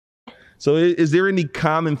So is there any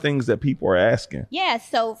common things that people are asking? Yeah,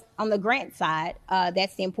 so on the grant side,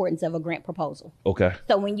 that's the importance of a grant proposal. Okay.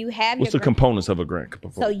 So when you have What's the components of a grant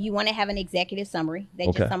proposal? So you want to have an executive summary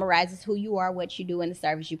that just summarizes who you are, what you do, and the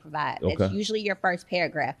service you provide. That's usually your first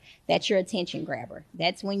paragraph. That's your attention grabber.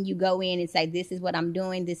 That's when you go in and say, this is what I'm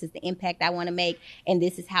doing, this is the impact I want to make, and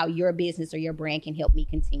this is how your business or your brand can help me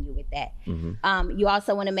continue with that. You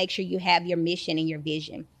also want to make sure you have your mission and your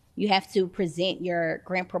vision. You have to present your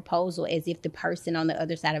grant proposal as if the person on the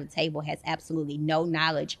other side of the table has absolutely no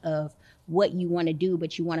knowledge of what you want to do,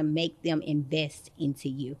 but you want to make them invest into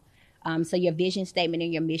you. So your vision statement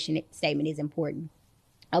and your mission statement is important.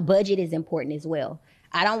 A budget is important as well.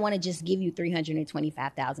 I don't want to just give you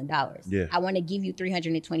 $325,000. Yeah. I want to give you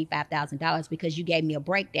 $325,000 because you gave me a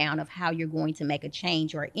breakdown of how you're going to make a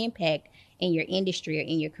change or impact in your industry or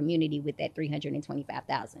in your community with that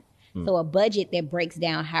 $325,000. So a budget that breaks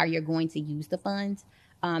down how you're going to use the funds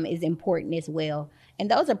is important as well. And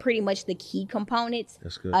those are pretty much the key components.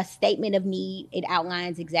 That's good. A statement of need, it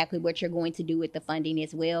outlines exactly what you're going to do with the funding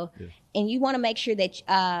as well. Yeah. And you want to make sure that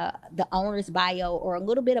the owner's bio or a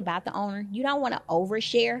little bit about the owner, you don't want to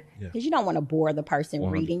overshare because you don't want to bore the person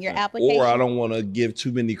reading your application. Or I don't want to give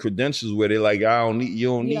too many credentials where they're like, you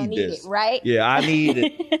don't need this. It, right? Yeah, I need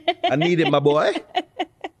it. I need it, my boy.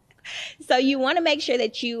 So you want to make sure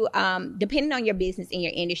that you, depending on your business and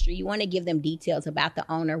your industry, you want to give them details about the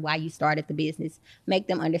owner, why you started the business, make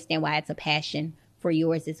them understand why it's a passion for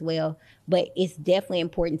yours as well. But it's definitely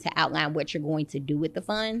important to outline what you're going to do with the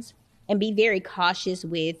funds and be very cautious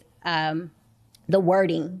with the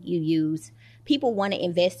wording you use. People want to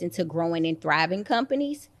invest into growing and thriving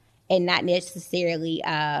companies and not necessarily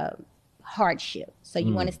hardship. So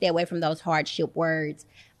you want to stay away from those hardship words.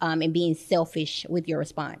 And being selfish with your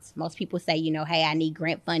response. Most people say, hey, I need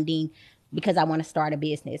grant funding because I want to start a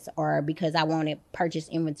business or because I want to purchase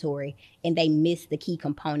inventory. And they miss the key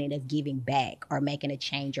component of giving back or making a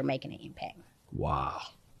change or making an impact. Wow.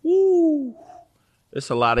 Woo. It's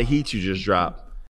a lot of heat you just dropped.